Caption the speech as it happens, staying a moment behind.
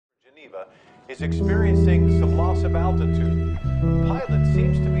is experiencing some loss of altitude. Pilot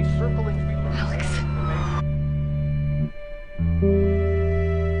seems to be circling below. Alex.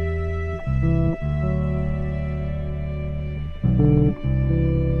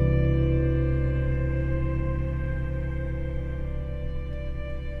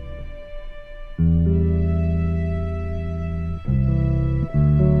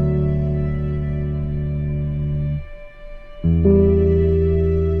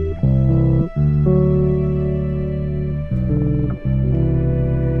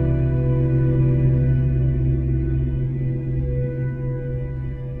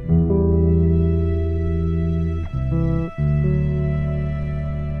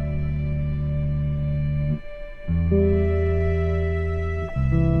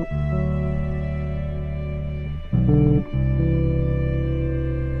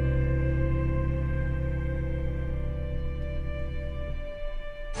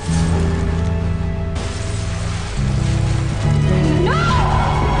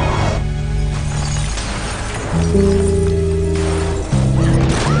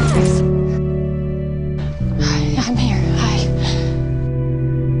 I'm here.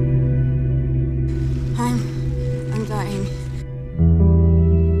 Hi. I'm dying.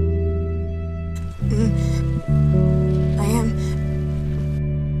 I am.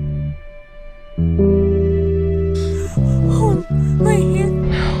 Hold my hand.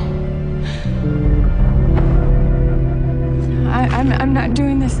 I'm not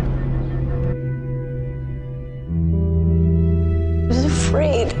doing this. I was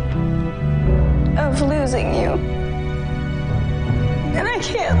afraid of losing you. And I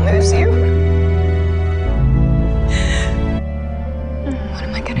can't lose you. What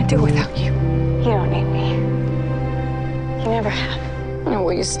am I gonna do without you? You don't need me. You never have. No,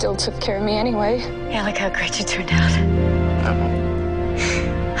 well, you still took care of me anyway. Yeah, look how great you turned out.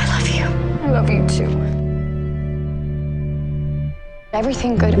 I love you. I love you too.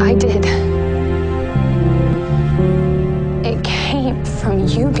 Everything good I did, it came from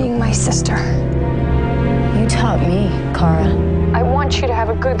you being my sister. You taught me, Kara. I want you to have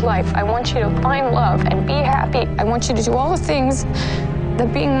a good life. I want you to find love and be happy. I want you to do all the things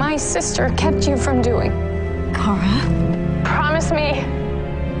that being my sister kept you from doing. Kara? Promise me.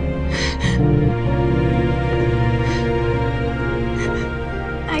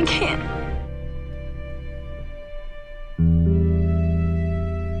 I can't.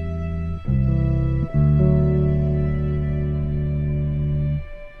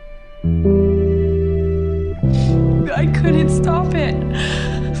 I couldn't stop it.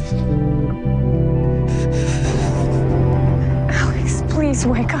 Alex, please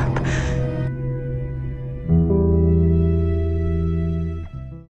wake up.